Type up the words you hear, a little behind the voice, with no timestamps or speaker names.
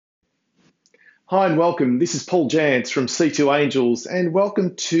Hi and welcome. This is Paul Jantz from C2 Angels, and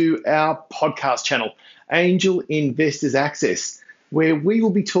welcome to our podcast channel, Angel Investors Access, where we will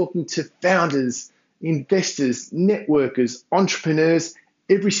be talking to founders, investors, networkers, entrepreneurs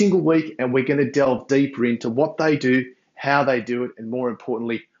every single week, and we're going to delve deeper into what they do, how they do it, and more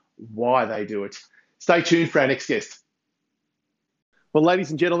importantly, why they do it. Stay tuned for our next guest. Well,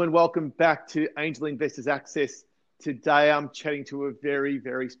 ladies and gentlemen, welcome back to Angel Investors Access. Today, I'm chatting to a very,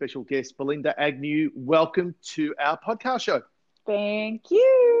 very special guest, Belinda Agnew. Welcome to our podcast show. Thank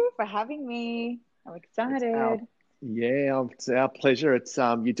you for having me. I'm excited. It's our pleasure.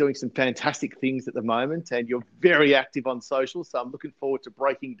 You're doing some fantastic things at the moment, and you're very active on social. So I'm looking forward to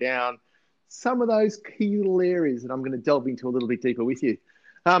breaking down some of those key little areas that I'm going to delve into a little bit deeper with you.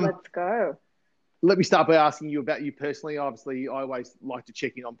 Let's go. Let me start by asking you about you personally. Obviously, I always like to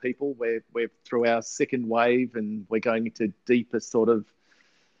check in on people. We're through our second wave and we're going into deeper sort of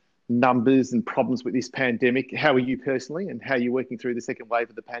numbers and problems with this pandemic. How are you personally, and how are you working through the second wave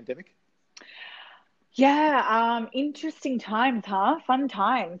of the pandemic? Yeah, interesting times, huh? Fun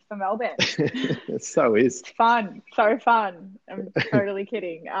times for Melbourne. So is. Fun, so fun. I'm totally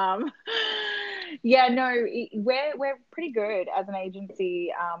kidding. We're pretty good as an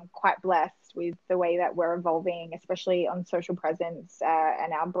agency, quite blessed with the way that we're evolving, especially on social presence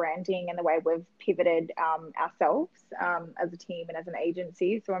and our branding and the way we've pivoted ourselves as a team and as an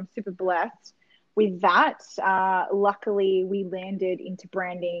agency. So I'm super blessed with that. Luckily, we landed into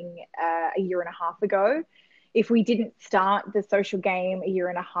branding a year and a half ago. If we didn't start the social game a year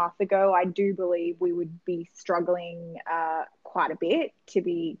and a half ago, I do believe we would be struggling quite a bit, to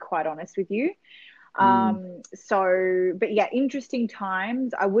be quite honest with you. But yeah, interesting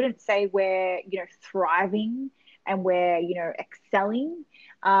times. I wouldn't say we're, thriving and we're, excelling,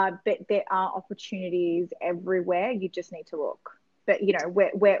 but there are opportunities everywhere. You just need to look. But,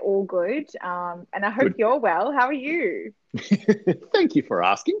 we're all good. And I hope you're well. How are you? Thank you for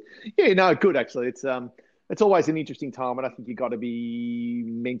asking. Yeah, no, good, actually. It's always an interesting time, and I think you've got to be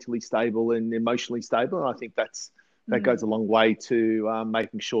mentally stable and emotionally stable. And I think that goes a long way to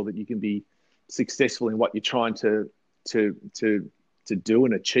making sure that you can be successful in what you're trying to do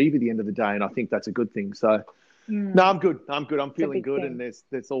and achieve at the end of the day. And I think that's a good thing. So no, I'm good. I'm feeling good. Thing. And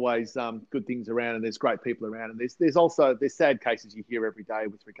there's always good things around, and there's great people around. And there's sad cases you hear every day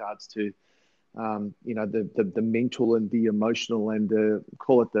with regards to, the mental and the emotional and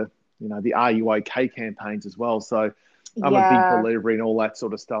the Are You OK campaigns as well. So I'm a big believer in all that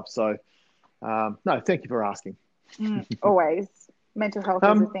sort of stuff. So no, thank you for asking. Always. Mental health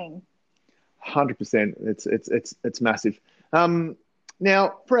is a thing. 100%. It's massive.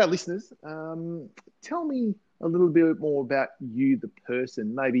 Now, for our listeners, tell me a little bit more about you, the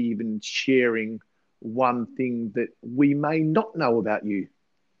person, maybe even sharing one thing that we may not know about you.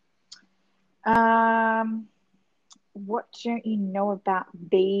 What don't you know about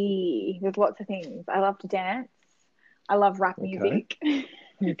me? There's lots of things. I love to dance. I love rap music.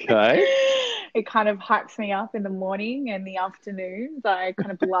 Okay. It kind of hypes me up in the morning and the afternoons. I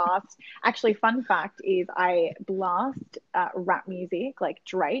kind of blast. Actually, fun fact is I blast rap music like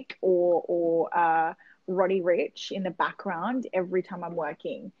Drake or Roddy Ricch in the background every time I'm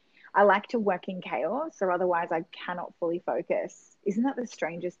working. I like to work in chaos, or otherwise I cannot fully focus. Isn't that the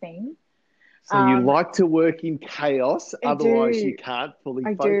strangest thing? So you like to work in chaos, otherwise you can't fully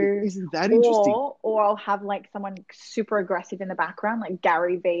focus. Isn't that interesting? Or I'll have like someone super aggressive in the background, like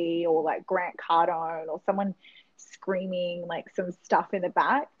Gary Vee or like Grant Cardone, or someone screaming like some stuff in the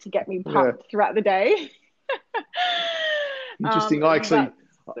back to get me pumped throughout the day. Interesting. That's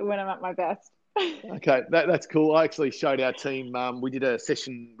when I'm at my best. Okay, that's cool. I actually showed our team. We did a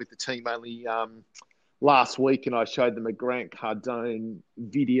session with the team only last week, and I showed them a Grant Cardone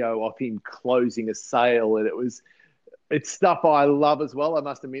video of him closing a sale, and it's stuff I love as well. I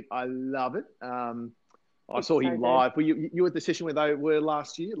must admit, I love it. I saw him live. Were you at the session where they were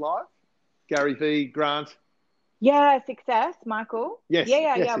last year live? Gary Vee, Grant. Yeah, Success, Michael. Yes.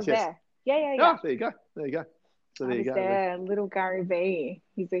 Yeah. I was there. Yeah. Oh, there you go. So there you go. There, little Gary Vee.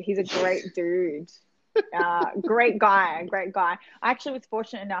 He's a great dude. Great guy. I actually was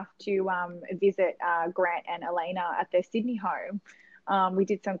fortunate enough to visit Grant and Elena at their Sydney home. We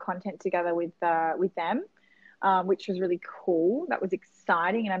did some content together with them, which was really cool. That was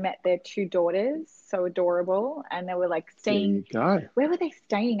exciting, and I met their two daughters, so adorable. And they were like staying. Where were they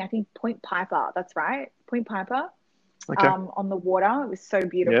staying? I think Point Piper. That's right, Point Piper. Okay. On the water. It was so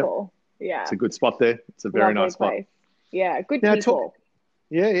beautiful. Yeah, it's a good spot there. It's a very nice spot. Yeah, good people.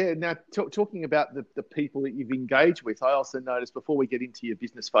 Now, talking about the people that you've engaged with, I also noticed, before we get into your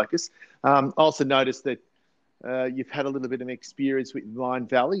business focus, I also noticed that You've had a little bit of experience with Mind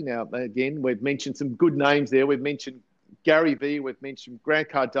Valley. Now, again, we've mentioned some good names there. We've mentioned Gary Vee, we've mentioned Grant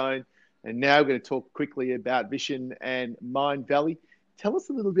Cardone, and now we're going to talk quickly about Vision and Mind Valley. Tell us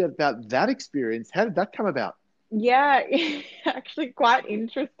a little bit about that experience. How did that come about? Yeah, actually quite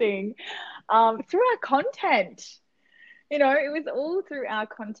interesting. Through our content. It was all through our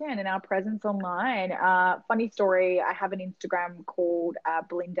content and our presence online. Funny story, I have an Instagram called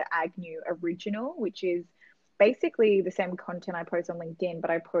Belinda Agnew Original, which is basically the same content I post on LinkedIn, but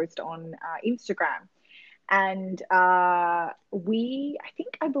I post on Instagram. And I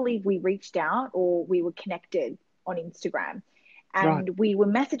believe we reached out or we were connected on Instagram. Right, And we were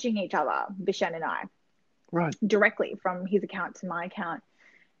messaging each other, Bishan and I, right. directly from his account to my account.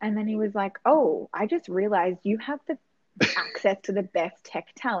 And then he was like, "Oh, I just realized you have the access to the best tech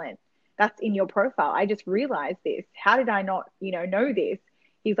talent that's in your profile. I just realized this. How did I not, know this?"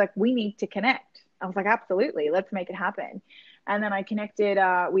 He's like, "We need to connect." I was like, "Absolutely. Let's make it happen." And then I connected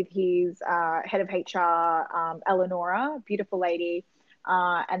with his head of HR, Eleonora, beautiful lady.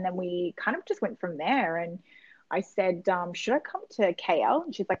 And then we kind of just went from there. And I said, "Should I come to KL?"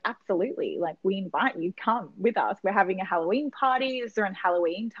 And she's like, "Absolutely. Like, we invite you, come with us. We're having a Halloween party. It's around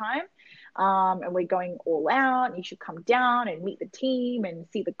Halloween time. And we're going all out. And you should come down and meet the team and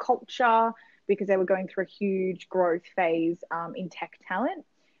see the culture," because they were going through a huge growth phase in tech talent.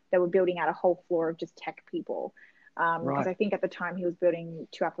 They were building out a whole floor of just tech people. Because I think at the time he was building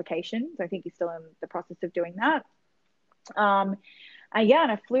 2 applications. I think he's still in the process of doing that. And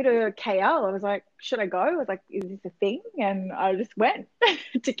I flew to KL. I was like, "Should I go?" I was like, "Is this a thing?" And I just went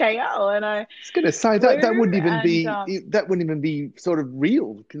to KL, and I Was going to say that flew, wouldn't even and be sort of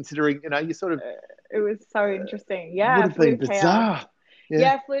real, considering you sort of it was so interesting. would Yeah, I have flew been to KL. bizarre. Yeah.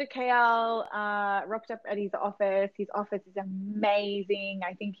 Yeah, I flew to KL, rocked up at his office. His office is amazing.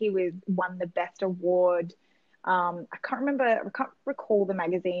 I think he won the best award. I can't remember, I can't recall the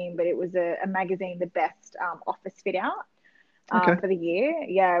magazine, but it was a magazine, the best office fit out Okay. for the year.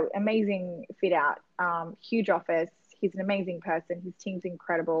 Yeah, amazing fit out. Huge office. He's an amazing person. His team's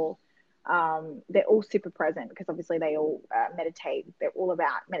incredible. They're all super present because obviously they all meditate. They're all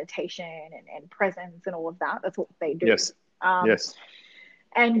about meditation and presence and all of that. That's what they do. Yes. Um, Yes.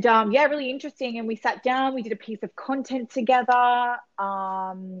 and yeah, really interesting. And we sat down, we did a piece of content together.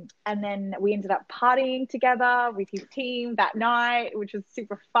 And then we ended up partying together with his team that night, which was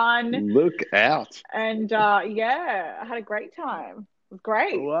super fun. Look out. And yeah, I had a great time. It was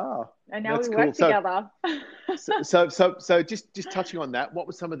great. Wow. And now we That's cool. work together. So just touching on that, what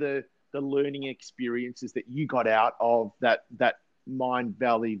were some of the learning experiences that you got out of that Mind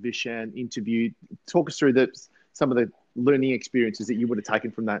Valley Vishan interview? Talk us through some of the learning experiences that you would have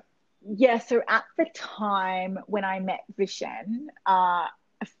taken from that. Yeah, so at the time when I met Vishen, a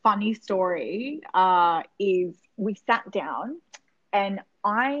funny story is we sat down and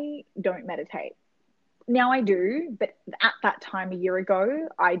I don't meditate. Now I do, but at that time a year ago,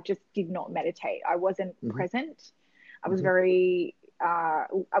 I just did not meditate. I wasn't present. I was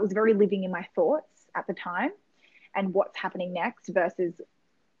Mm-hmm. very living in my thoughts at the time and what's happening next versus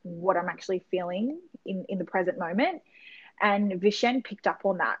what I'm actually feeling in the present moment. And Vishen picked up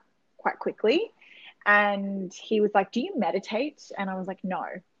on that quite quickly. And he was like, "Do you meditate?" And I was like, "No."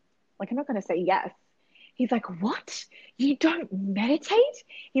 Like, I'm not going to say yes. He's like, "What? You don't meditate?"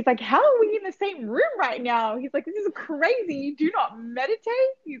 He's like, "How are we in the same room right now?" He's like, "This is crazy. You do not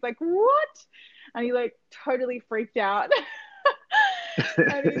meditate?" He's like, "What?" And he like totally freaked out.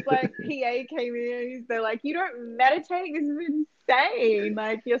 And he's like, PA came in. They're like, "You don't meditate? This is insane.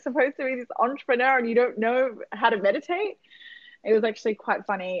 Like, you're supposed to be this entrepreneur and you don't know how to meditate." It was actually quite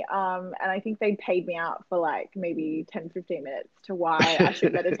funny. And I think they paid me out for like maybe 10, 15 minutes to why I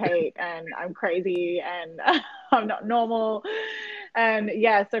should meditate and I'm crazy and I'm not normal. And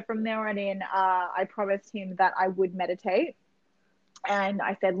yeah, so from there on in, I promised him that I would meditate. And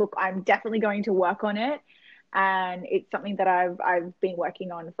I said, "Look, I'm definitely going to work on it." And it's something that I've been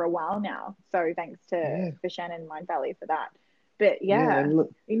working on for a while now. So thanks to Shannon Mind Valley for that. But Yeah, yeah, and look,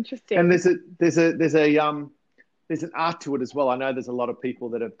 and interesting. there's an art to it as well. I know there's a lot of people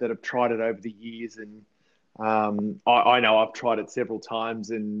that have tried it over the years, and I know I've tried it several times,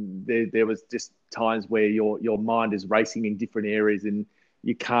 and there was just times where your mind is racing in different areas, and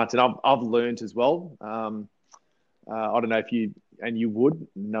you can't. And I've learned as well. I don't know if you would,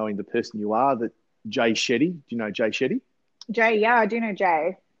 knowing the person you are, that Jay Shetty. Do you know Jay Shetty? Jay, yeah, I do know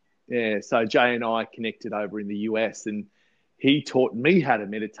Jay. Yeah, so Jay and I connected over in the US, and he taught me how to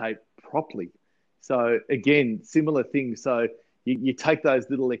meditate properly. So again, similar things. So you take those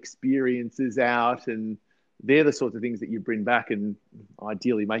little experiences out, and they're the sorts of things that you bring back and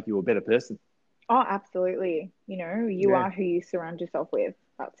ideally make you a better person. Oh, absolutely. You Yeah, are who you surround yourself with.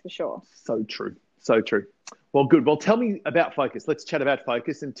 That's for sure. so true. So true. Well, good. Well, tell me about focus. Let's chat about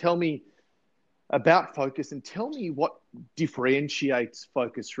focus and tell me about focus and tell me what differentiates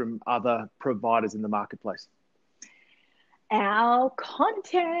focus from other providers in the marketplace. Our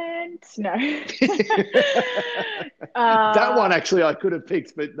content. No. That one uh, actually I could have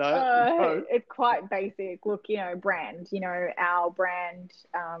picked, but no, go. it's quite basic. Look, brand. Our brand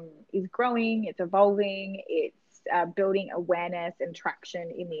is growing, it's evolving, it's building awareness and traction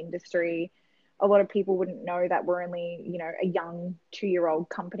in the industry. A lot of people wouldn't know that we're only, a young 2-year-old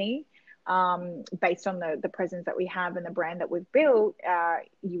company. Based on the presence that we have and the brand that we've built,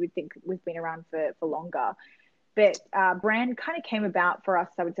 you would think we've been around for longer. But brand kind of came about for us,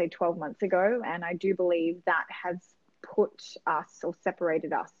 I would say, 12 months ago. And I do believe that has put us or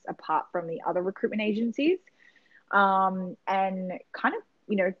separated us apart from the other recruitment agencies, and kind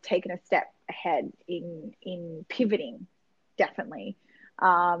of, taken a step ahead in pivoting, definitely.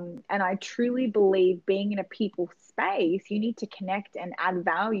 And I truly believe being in a people space, you need to connect and add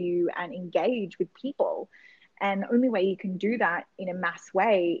value and engage with people. And the only way you can do that in a mass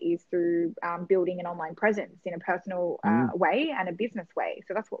way is through building an online presence in a personal Mm, way and a business way.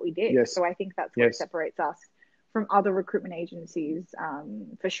 So that's what we did. yes, So I think that's what yes. separates us from other recruitment agencies,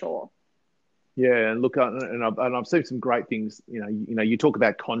 for sure. Yeah, and look, and I've seen some great things. You talk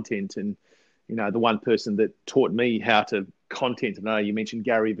about content, and the one person that taught me how to content. And I know you mentioned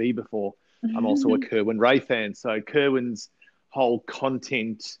Gary Vee before. I'm also a Kerwin Ray fan, so Kerwin's whole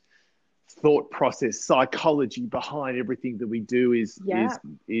content thought process, psychology behind everything that we do is Yeah.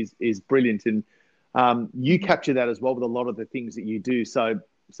 is is brilliant, and you capture that as well with a lot of the things that you do. So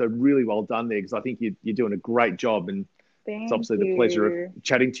really well done there, because I think you're doing a great job, and it's Thank obviously the pleasure of you.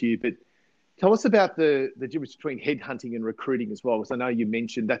 chatting to you. But tell us about the difference between headhunting and recruiting as well, because I know you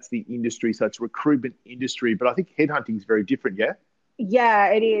mentioned that's the industry, so it's recruitment industry, but I think headhunting is very different. Yeah. Yeah,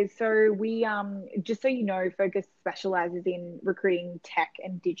 it is. So we just so you know, Focus specializes in recruiting tech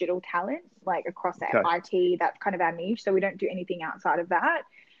and digital talent, like across the Okay. IT. That's kind of our niche. So we don't do anything outside of that.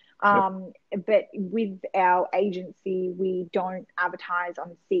 Yep. But with our agency, we don't advertise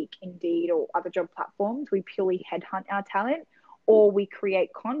on Seek, Indeed, or other job platforms. We purely headhunt our talent, or we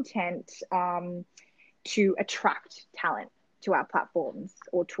create content to attract talent to our platforms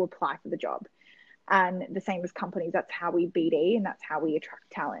or to apply for the job. And the same as companies, that's how we BD and that's how we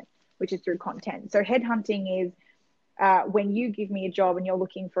attract talent, which is through content. So headhunting is when you give me a job and you're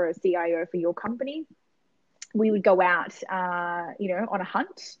looking for a CIO for your company, we would go out, on a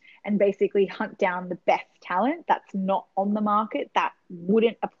hunt and basically hunt down the best talent that's not on the market that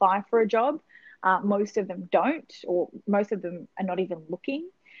wouldn't apply for a job. Most of them don't, or most of them are not even looking.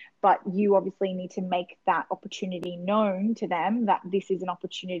 But you obviously need to make that opportunity known to them that this is an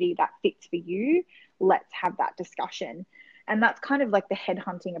opportunity that fits for you. Let's have that discussion. And that's kind of like the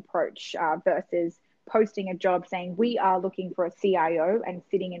headhunting approach, versus posting a job saying we are looking for a CIO and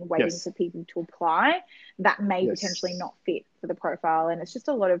sitting and waiting Yes. for people to apply. That may potentially Yes. not fit for the profile. And it's just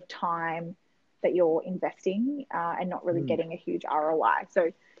a lot of time that you're investing, and not really Mm. getting a huge ROI.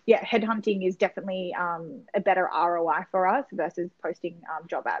 So yeah, headhunting is definitely a better ROI for us versus posting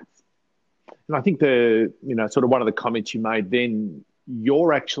job ads. And I think sort of one of the comments you made then,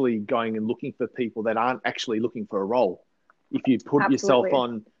 you're actually going and looking for people that aren't actually looking for a role. If you put yourself Absolutely.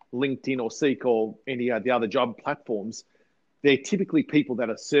 on LinkedIn or Seek or any of the other job platforms, they're typically people that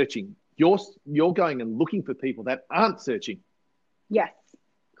are searching. You're going and looking for people that aren't searching. Yes,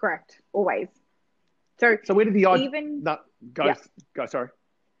 correct. Always. So So where did the odd even, no, go yeah, go? Sorry.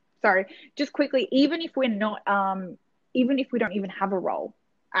 sorry, just quickly, even if we're not, even if we don't even have a role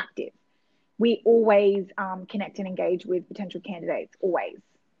active, we always connect and engage with potential candidates. Always.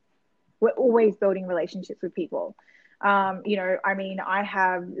 We're always building relationships with people. I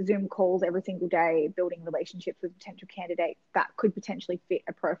have Zoom calls every single day, building relationships with potential candidates that could potentially fit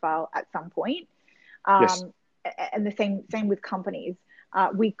a profile at some point. Yes. Um, and the same with companies.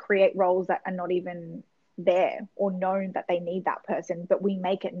 We create roles that are not even there or known that they need that person, but we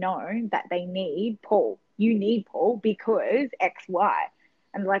make it known that they need Paul. You need Paul because X, Y.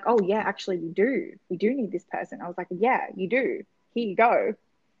 And they're like, oh yeah, actually we do. We do need this person. I was like, yeah, you do. Here you go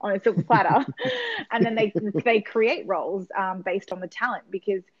on a silver platter. And then they create roles based on the talent,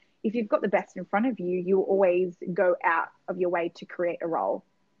 because if you've got the best in front of you, you'll always go out of your way to create a role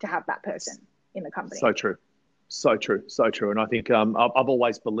to have that person in the company. So true. So true. So true. And I think I've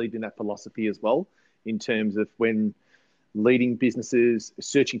always believed in that philosophy as well, in terms of when leading businesses,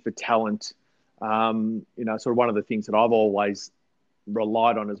 searching for talent. Sort of one of the things that I've always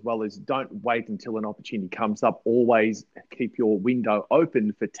relied on as well is don't wait until an opportunity comes up. Always keep your window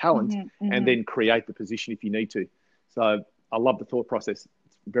open for talent and then create the position if you need to. So I love the thought process.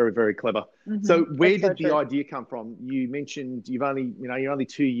 It's very, very clever. So where did the idea come from? You mentioned you're only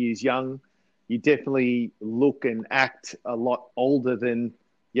 2 years young. You definitely look and act a lot older than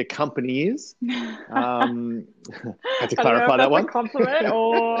your company is. Had to clarify that one. A compliment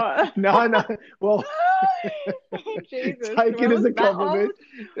or no. Well, Jesus, take it as a compliment.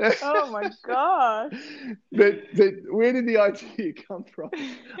 Oh my gosh! But where did the idea come from?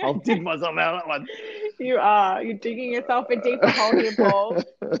 I'll dig myself out of that one. You're digging yourself a deeper hole here, Paul.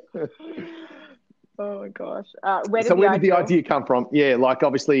 Oh my gosh! Where did the idea come from? Yeah, like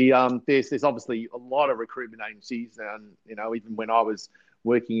obviously, there's obviously a lot of recruitment agencies, and even when I was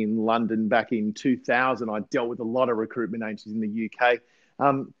working in London back in 2000, I dealt with a lot of recruitment agencies in the UK.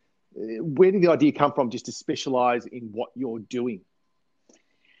 Where did the idea come from, just to specialise in what you're doing?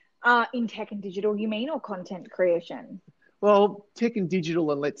 In tech and digital, you mean, or content creation? Well, tech and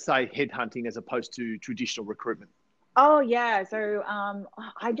digital, and let's say headhunting as opposed to traditional recruitment. Oh yeah, so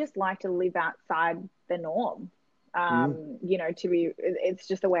I just like to live outside the norm. It's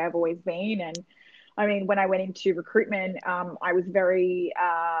just the way I've always been. And I mean, when I went into recruitment, I was very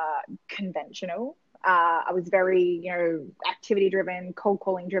conventional. I was very, activity driven, cold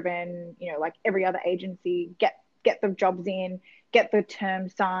calling driven, like every other agency, get the jobs in, get the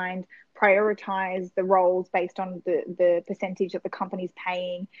terms signed, prioritize the roles based on the percentage that the company's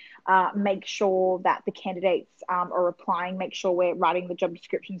paying, make sure that the candidates are applying, make sure we're writing the job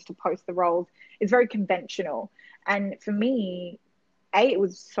descriptions to post the roles. It's very conventional. And for me, it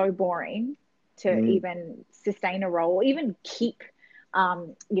was so boring to even sustain a role, even keep,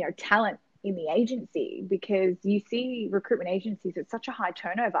 talent in the agency, because you see recruitment agencies, it's such a high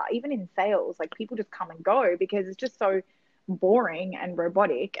turnover, even in sales, like people just come and go because it's just so boring and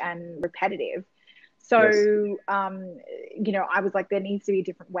robotic and repetitive. So, yes. I was like, there needs to be a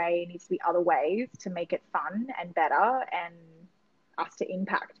different way, it needs to be other ways to make it fun and better and us to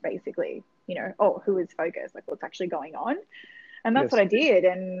impact basically, who is focused, like what's actually going on. And that's what I did.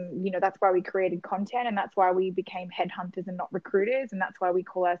 And, that's why we created content, and that's why we became headhunters and not recruiters. And that's why we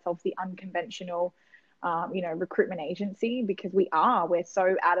call ourselves the unconventional, recruitment agency, because we're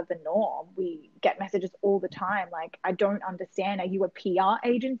so out of the norm. We get messages all the time. Like, I don't understand. Are you a PR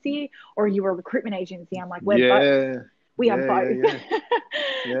agency or are you a recruitment agency? I'm like, we're both. We are both.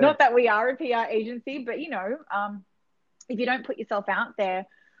 Yeah. Not that we are a PR agency, but, if you don't put yourself out there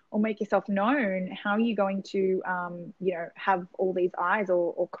or make yourself known, how are you going to, have all these eyes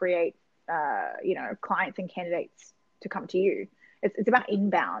or create, clients and candidates to come to you? It's about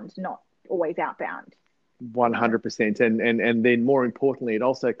inbound, not always outbound. 100%. And then more importantly, it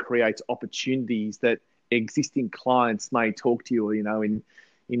also creates opportunities that existing clients may talk to you, in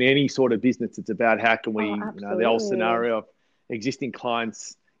any sort of business. It's about how can we, the old scenario of existing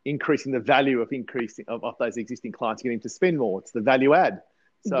clients, increasing the value of those existing clients, getting to spend more. It's the value add.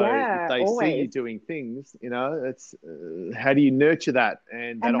 So if they see you doing things, it's how do you nurture that?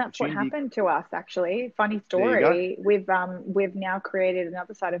 And that's what happened to us, actually. Funny story. We've now created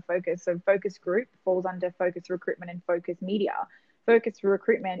another side of Focus. So Focus Group falls under Focus Recruitment and Focus Media. Focus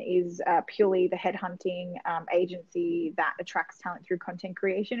Recruitment is purely the headhunting agency that attracts talent through content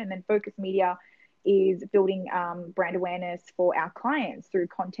creation. And then Focus Media is building brand awareness for our clients through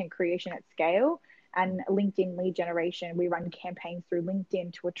content creation at scale and LinkedIn lead generation. We run campaigns through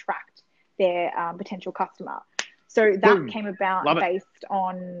LinkedIn to attract their potential customer. So that came about based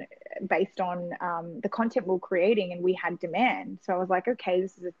on the content we're creating, and we had demand. So I was like, okay,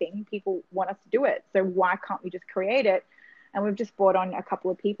 this is a thing. People want us to do it. So why can't we just create it? And we've just brought on a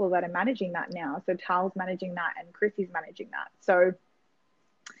couple of people that are managing that now. So Tal's managing that and Chrissy's managing that. So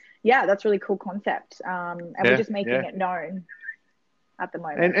yeah, that's a really cool concept. And we're just making it known at the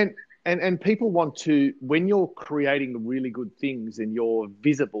moment. And people want to, when you're creating really good things and you're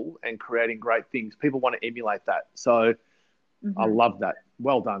visible and creating great things, people want to emulate that. So I love that.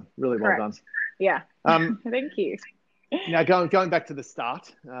 Well done. Really well done. Yeah. Thank you. Now, going back to the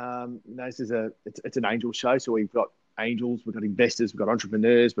start, this is it's an angel show. So we've got angels, we've got investors, we've got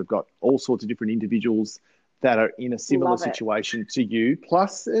entrepreneurs, we've got all sorts of different individuals that are in a similar situation to you.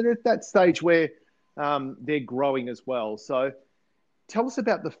 Plus, at that stage where they're growing as well. So tell us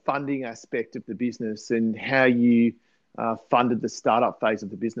about the funding aspect of the business and how you funded the startup phase of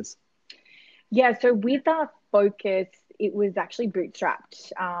the business. Yeah, so with our focus it was actually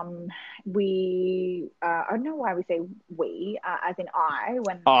bootstrapped. I don't know why we say we, as in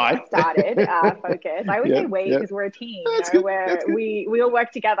when I I. started Focus. I always say Yep, we yep. because we're a team, That's good. That's where good. we all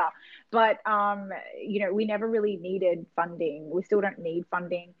work together. But we never really needed funding. We still don't need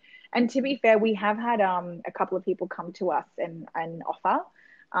funding. And to be fair, we have had a couple of people come to us and offer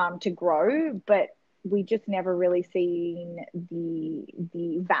to grow, but we just never really seen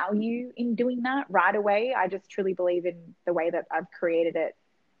the value in doing that right away. I just truly believe in the way that I've created it.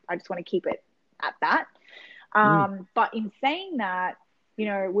 I just want to keep it at that. Mm. But in saying that,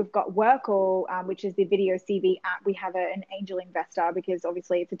 we've got Workall, which is the video CV app. We have an angel investor because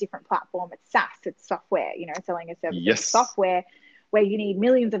obviously it's a different platform. It's SaaS, it's software, selling a service as Yes. software where you need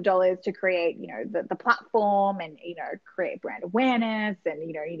millions of dollars to create, the platform and, create brand awareness. And,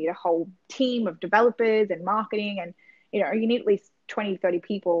 you need a whole team of developers and marketing and, you need at least 20, 30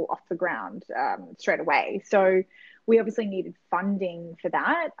 people off the ground straight away. So we obviously needed funding for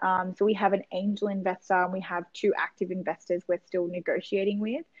that. So we have an angel investor and we have two active investors we're still negotiating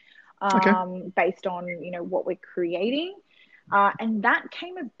with Okay. based on, what we're creating. And that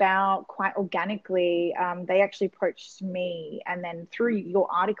came about quite organically. They actually approached me, and then through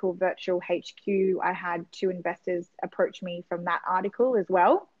your article, Virtual HQ, I had two investors approach me from that article as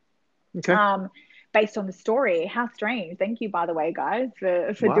well. Okay. Based on the story. How strange. Thank you, by the way, guys,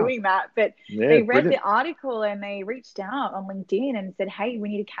 for Wow. doing that. But Yeah, they read the brilliant. article and they reached out on LinkedIn and said, hey, we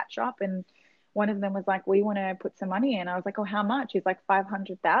need to catch up. And one of them was like, we want to put some money in. I was like, oh, how much? He's like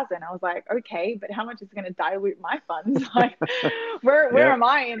 500,000. I was like, okay, but how much is going to dilute my funds? Like, where Yep. am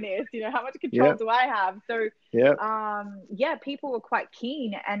I in this? How much control Yep. do I have? So, Yep. yeah, people were quite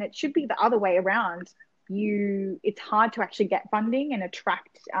keen, and it should be the other way around. It's hard to actually get funding and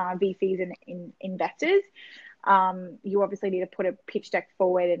attract VCs and investors. You obviously need to put a pitch deck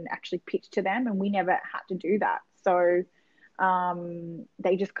forward and actually pitch to them, and we never had to do that. So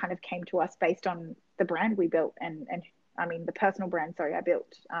they just kind of came to us based on the brand we built and I mean the personal brand, sorry, I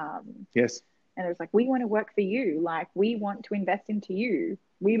built. Yes. And it was like, we want to work for you. Like, we want to invest into you.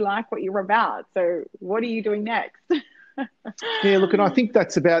 We like what you're about. So what are you doing next? Yeah, look, and I think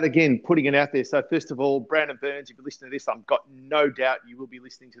that's about, again, putting it out there. So first of all, Brandon Burns, if you're listening to this, I've got no doubt you will be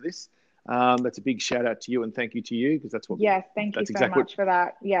listening to this. That's a big shout out to you and thank you to you because Yes, thank you that's so exactly what, much for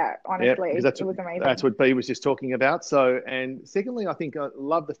that. Yeah, yeah, because honestly, it was that's amazing. what B was just talking about. So, and secondly, I think I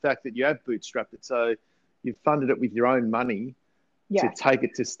love the fact that you have bootstrapped it. So you've funded it with your own money to Yes. take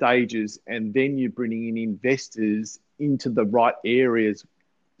it to stages, and then you're bringing in investors into the right areas,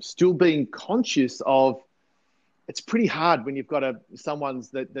 still being conscious of it's pretty hard when you've got um,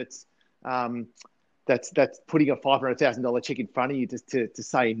 that's putting a $500,000 check in front of you to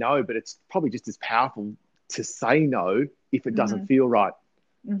say no, but it's probably just as powerful to say no if it doesn't Hmm. feel right.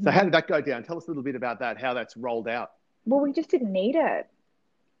 So how Hmm. did that go down? Tell us a little bit about that, how that's rolled out. Well, we just didn't need it.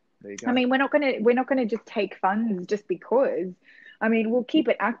 There you I go. mean, we're not gonna just take funds just because. I mean, we'll keep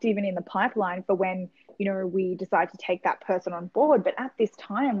it active and in the pipeline for when, we decide to take that person on board. But at this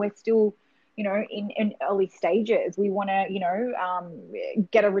time, we're still, in early stages. We want to,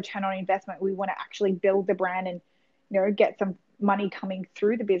 get a return on investment. We want to actually build the brand and, get some money coming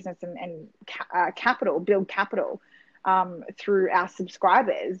through the business and capital, build capital through our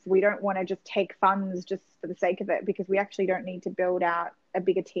subscribers. We don't want to just take funds just for the sake of it because we actually don't need to build out a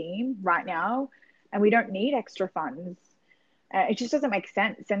bigger team right now, and we don't need extra funds. It just doesn't make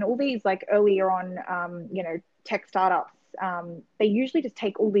sense. And all these like earlier on, tech startups, they usually just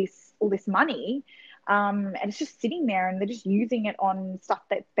take all this money, and it's just sitting there, and they're just using it on stuff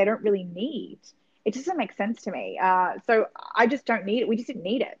that they don't really need. It doesn't make sense to me. So I just don't need it. We just didn't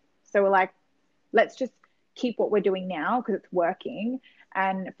need it. So we're like, let's just keep what we're doing now because it's working.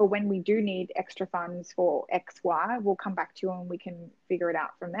 And for when we do need extra funds for X, Y, we'll come back to you and we can figure it out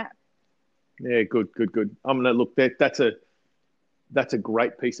from there. Yeah, good, good, good. I'm gonna look. That's a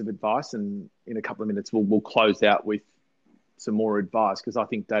great piece of advice, and in a couple of minutes we'll close out with some more advice because I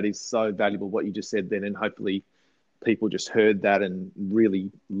think that is so valuable what you just said then, and hopefully people just heard that and really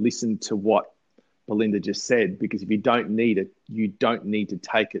listened to what Belinda just said. Because if you don't need it, you don't need to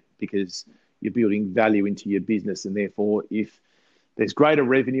take it because you're building value into your business, and therefore if there's greater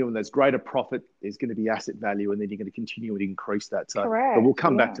revenue and there's greater profit, there's going to be asset value, and then you're going to continue to increase that. So, but we'll Correct.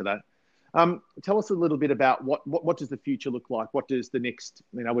 come back Yeah. to that. Tell us a little bit about what does the future look like? What does the next,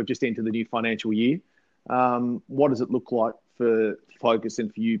 we've just entered the new financial year. What does it look like for Focus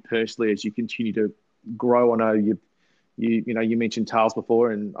and for you personally as you continue to grow? I know you mentioned Tales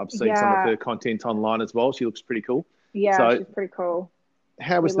before, and I've seen some of Yeah. her content online as well. She looks pretty cool. Yeah. So She's pretty cool. We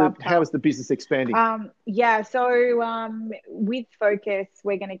love how talent. is the business expanding? Yeah, so with focus,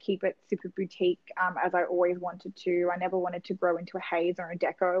 we're going to keep it super boutique, as I always wanted to. I never wanted to grow into a Hays or a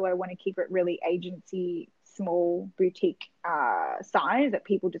Deco. I want to keep it really agency, small boutique size that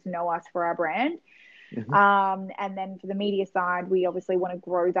people just know us for our brand. Hmm. And then for the media side, we obviously want to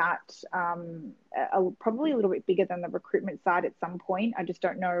grow that probably a little bit bigger than the recruitment side at some point. I just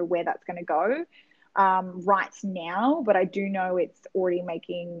don't know where that's going to go right now, but I do know it's already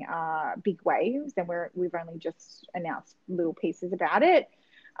making big waves, and we've only just announced little pieces about it.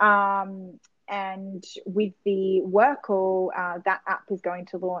 And with the Workle, that app is going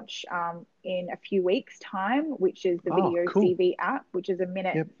to launch in a few weeks' time, which is the Oh, video cool. CV app, which is a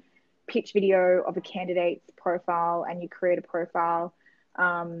minute Yep. pitch video of a candidate's profile, and you create a profile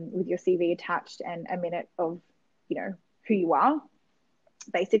with your CV attached and a minute of, who you are.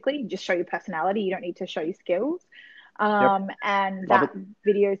 Basically, just show your personality. You don't need to show your skills. Yep. And Love that it.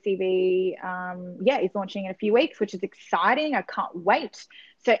 video CV, yeah, is launching in a few weeks, which is exciting. I can't wait.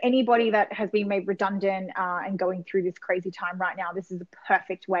 So anybody that has been made redundant and going through this crazy time right now, this is a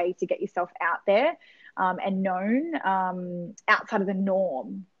perfect way to get yourself out there and known outside of the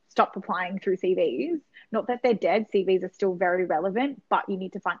norm. Stop applying through CVs. Not that they're dead. CVs are still very relevant, but you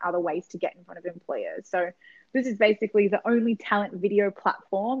need to find other ways to get in front of employers. So this is basically the only talent video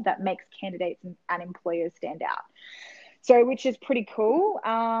platform that makes candidates and employers stand out. So, which is pretty cool.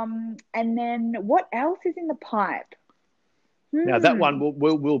 And then what else is in the pipe? Now that one Hmm.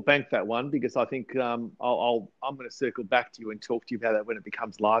 we'll bank that one because I think I'm going to circle back to you and talk to you about that when it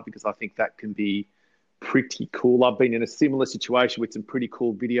becomes live because I think that can be pretty cool. I've been in a similar situation with some pretty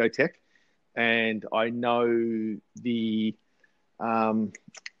cool video tech, and I know the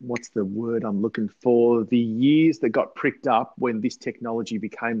what's the word I'm looking for? The years that got pricked up when this technology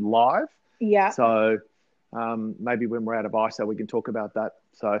became live. Yeah. So maybe when we're out of ISO, we can talk about that.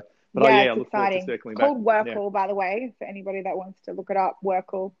 So, but Yeah, yeah, I it's look forward to exciting. circling back. Called Yeah, Workle, by the way, for anybody that wants to look it up.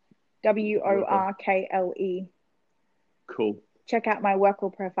 Workle, work on. Workle. Cool. Check out my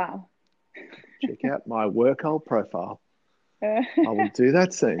Workle profile. Check out my workhole profile. I will do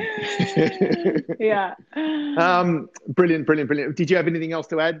that soon. Yeah. Brilliant, brilliant, brilliant. Did you have anything else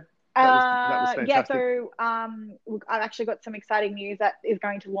to add? That was Yeah, fantastic. so look, I've actually got some exciting news that is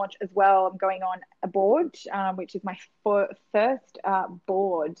going to launch as well. I'm going on a board, which is my first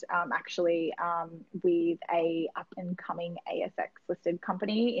board, actually, with a up and coming ASX listed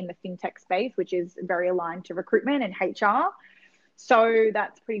company in the fintech space, which is very aligned to recruitment and HR. So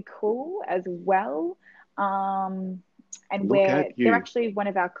that's pretty cool as well. And Look at they're you. actually one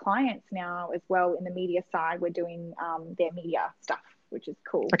of our clients now as well in the media side. We're doing their media stuff, which is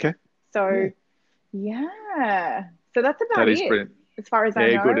cool. Okay. So Yeah, yeah, so that's that about is it brilliant. as far as I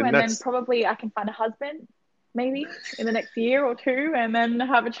Yeah, good. know. And And then that's probably I can find a husband maybe in the next year or two, and then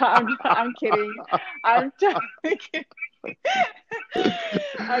have a child. I'm kidding. I'm just kidding.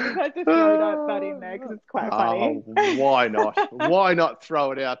 I just had to throw that in there because it's quite funny. why not? Why not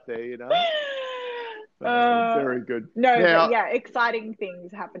throw it out there, you know? Uh, Very good. no, but Now, yeah, exciting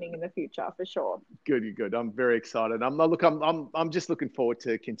things happening in the future for sure. good, you're good. I'm very excited. I'm just looking forward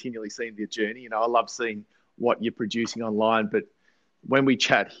to continually seeing the journey. You know, I love seeing what you're producing online, but when we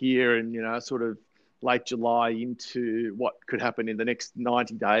chat here and, you know, sort of late July into what could happen in the next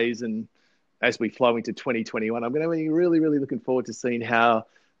 90 days and as we flow into 2021, I'm going to be really, really looking forward to seeing how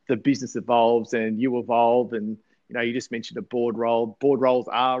the business evolves and you evolve. And, you know, you just mentioned a board role. Board roles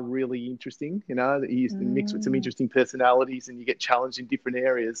are really interesting, you know, you mix with some Mm. interesting personalities and you get challenged in different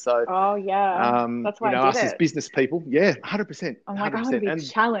areas. So, Oh yeah, that's you why I know, did us as it. business people, yeah, 100%, I'm like, I want to 100%. be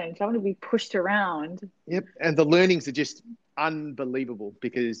And challenged. I want to be pushed around. yep, and the learnings are just unbelievable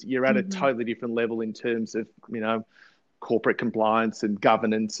because you're at a Hmm. totally different level in terms of, you know, corporate compliance and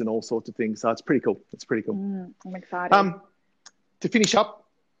governance and all sorts of things. So it's pretty cool. It's pretty cool. I'm excited. Um, to finish up,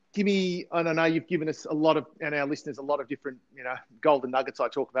 give me, and I know you've given us a lot of, and our listeners, a lot of different, you know, golden nuggets. I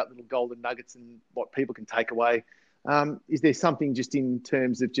talk about little golden nuggets and what people can take away. Is there something just in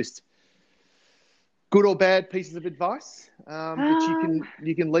terms of just good or bad pieces of advice that Um,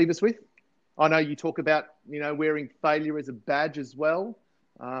 you can leave us with? I know you talk about, you know, wearing failure as a badge as well.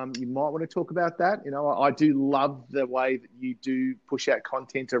 You might want to talk about that. You know, I do love the way that you do push out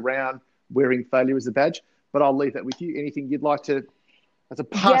content around wearing failure as a badge, but I'll leave that with you. Anything you'd like to, as a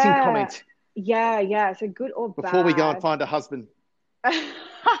parting yeah, comment yeah. So good or before we go and bad? find a husband?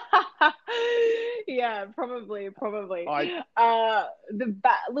 Yeah, probably. I,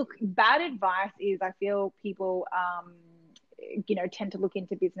 Look, bad advice is I feel people tend to look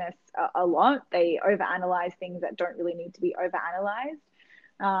into business a lot. They overanalyze things that don't really need to be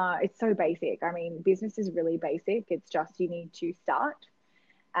overanalyzed. It's so basic. I mean, business is really basic. It's just you need to start.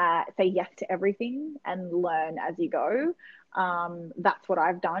 say yes to everything and learn as you go. That's what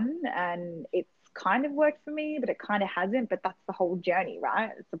I've done, and it's kind of worked for me, but it kind of hasn't. But that's the whole journey,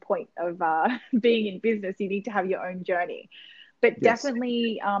 right? It's the point of being in business. You need to have your own journey. But Yes.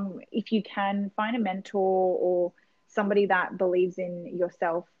 definitely, if you can find a mentor or somebody that believes in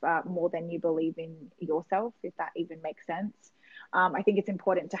yourself more than you believe in yourself, if that even makes sense. I think it's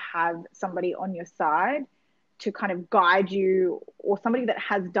important to have somebody on your side to kind of guide you, or somebody that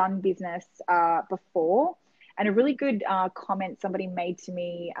has done business before. And a really good comment somebody made to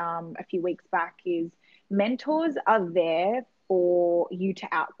me a few weeks back is mentors are there for you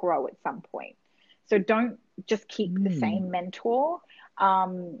to outgrow at some point. So don't just keep the Mm. same mentor.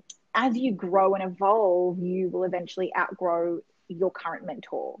 As you grow and evolve, you will eventually outgrow your current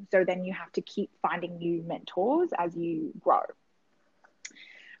mentor. So then you have to keep finding new mentors as you grow.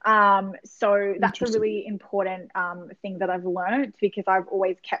 So that's a Interesting. really important thing that I've learned, because I've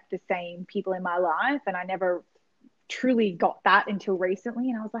always kept the same people in my life, and I never truly got that until recently.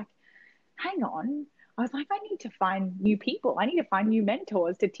 And I was like, hang on. I was like, I need to find new people. I need to find new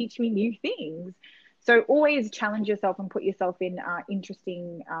mentors to teach me new things. So always challenge yourself and put yourself in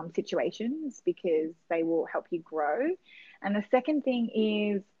interesting situations, because they will help you grow. And the second thing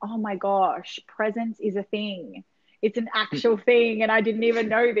is, oh my gosh, presence is a thing. It's an actual thing. And I didn't even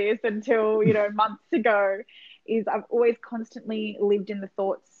know this until, months ago. Is I've always constantly lived in the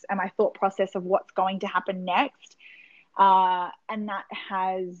thoughts and my thought process of what's going to happen next. And that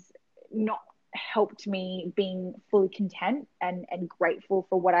has not helped me being fully content and grateful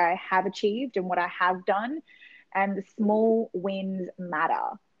for what I have achieved and what I have done. And the small wins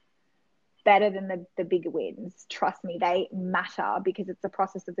matter better than the bigger wins. Trust me, they matter, because it's the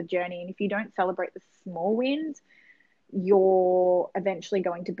process of the journey. And if you don't celebrate the small wins, you're eventually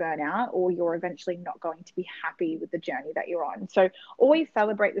going to burn out, or you're eventually not going to be happy with the journey that you're on. So always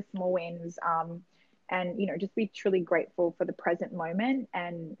celebrate the small wins, and just be truly grateful for the present moment,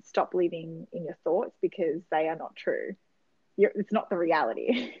 and stop living in your thoughts, because they are not true. It's not the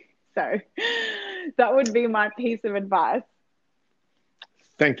reality. So that would be my piece of advice.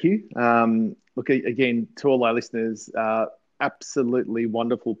 Thank you. Look, again, to all our listeners, absolutely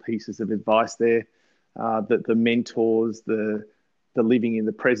wonderful pieces of advice there. The mentors, the living in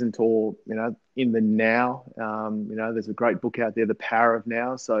the present, or in the now. There's a great book out there, The Power of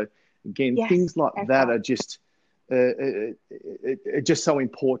Now. So again, Yes, things like that echo. are just so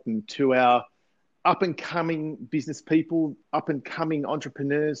important to our up and coming business people, up and coming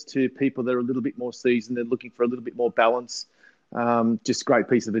entrepreneurs, to people that are a little bit more seasoned and looking for a little bit more balance. Just great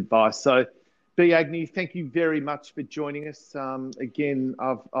piece of advice. So, B. Agnew, thank you very much for joining us. Again,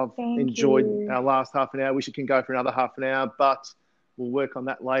 I've Thank enjoyed you. our last half an hour. Wish it can go for another half an hour, but we'll work on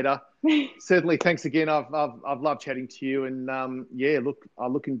that later. Certainly, thanks again. I've loved chatting to you, and look,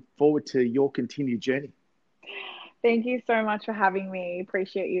 I'm looking forward to your continued journey. Thank you so much for having me.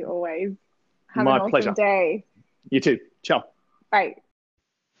 Appreciate you always. Have an My awesome pleasure. day. You too. Ciao. Bye.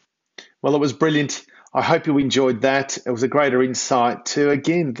 Well, it was brilliant. I hope you enjoyed that. It was a greater insight to,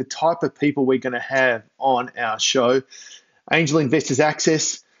 again, the type of people we're going to have on our show. Angel Investors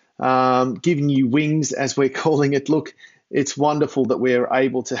Access, giving you wings, as we're calling it. Look, it's wonderful that we're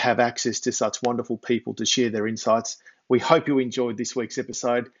able to have access to such wonderful people to share their insights. We hope you enjoyed this week's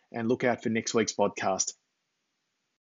episode, and look out for next week's podcast.